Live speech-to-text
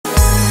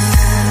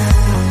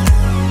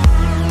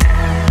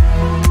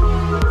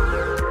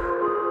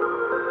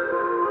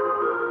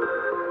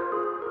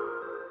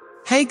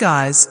Hey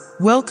guys,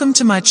 welcome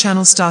to my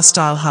channel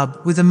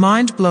StarStyleHub with a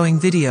mind-blowing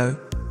video.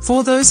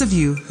 For those of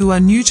you who are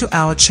new to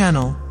our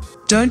channel,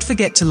 don't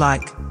forget to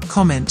like,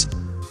 comment,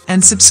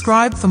 and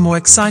subscribe for more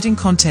exciting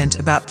content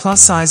about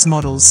plus-size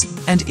models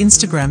and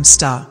Instagram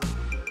star.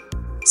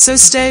 So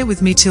stay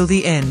with me till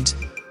the end.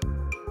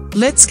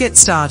 Let's get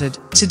started.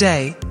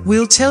 Today,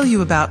 we'll tell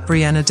you about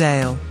Brianna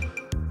Dale.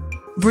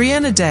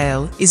 Brianna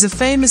Dale is a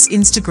famous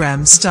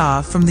Instagram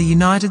star from the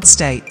United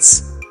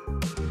States.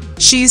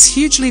 She is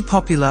hugely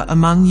popular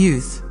among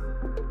youth.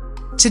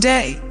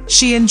 Today,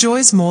 she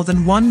enjoys more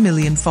than 1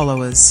 million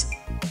followers.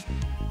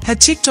 Her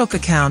TikTok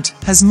account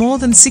has more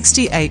than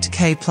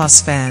 68k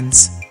plus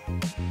fans.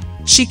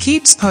 She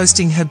keeps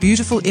posting her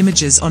beautiful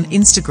images on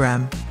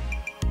Instagram.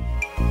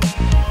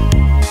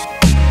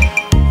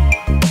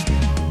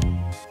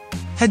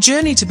 Her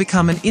journey to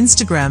become an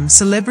Instagram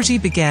celebrity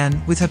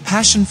began with her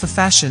passion for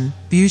fashion,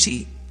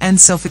 beauty, and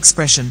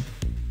self-expression.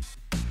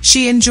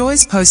 She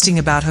enjoys posting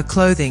about her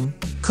clothing,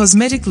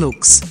 cosmetic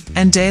looks,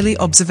 and daily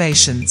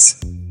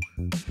observations.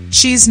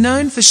 She is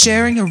known for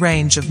sharing a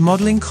range of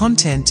modeling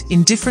content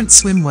in different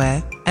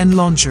swimwear and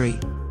lingerie.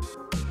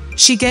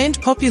 She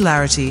gained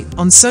popularity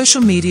on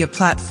social media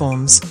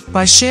platforms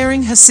by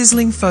sharing her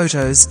sizzling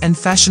photos and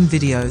fashion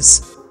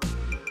videos.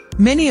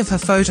 Many of her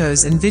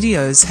photos and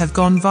videos have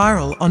gone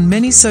viral on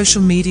many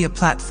social media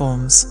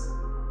platforms.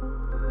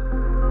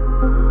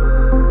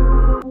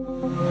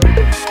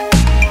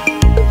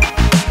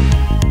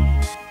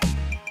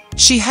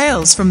 She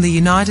hails from the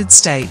United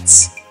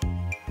States.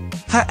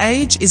 Her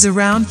age is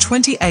around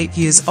 28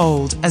 years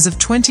old as of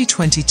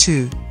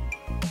 2022.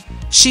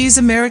 She is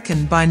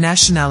American by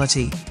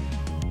nationality.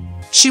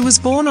 She was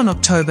born on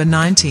October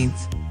 19,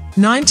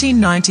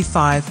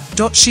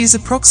 1995. She is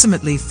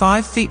approximately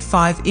 5 feet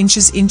 5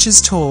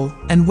 inches tall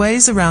and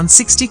weighs around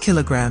 60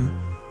 kilograms.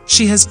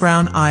 She has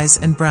brown eyes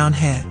and brown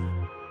hair.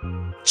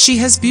 She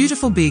has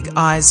beautiful big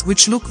eyes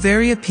which look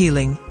very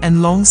appealing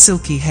and long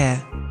silky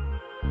hair.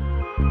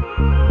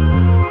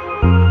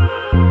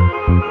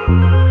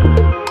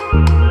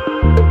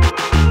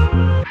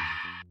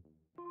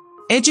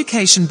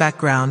 Education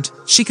background: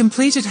 she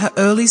completed her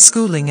early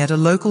schooling at a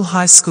local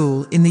high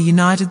school in the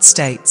United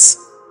States.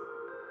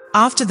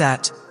 After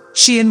that,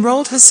 she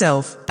enrolled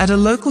herself at a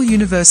local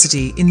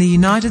university in the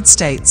United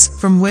States,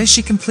 from where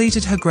she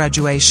completed her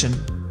graduation.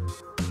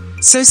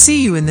 So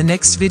see you in the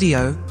next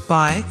video.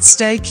 Bye,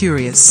 stay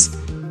curious.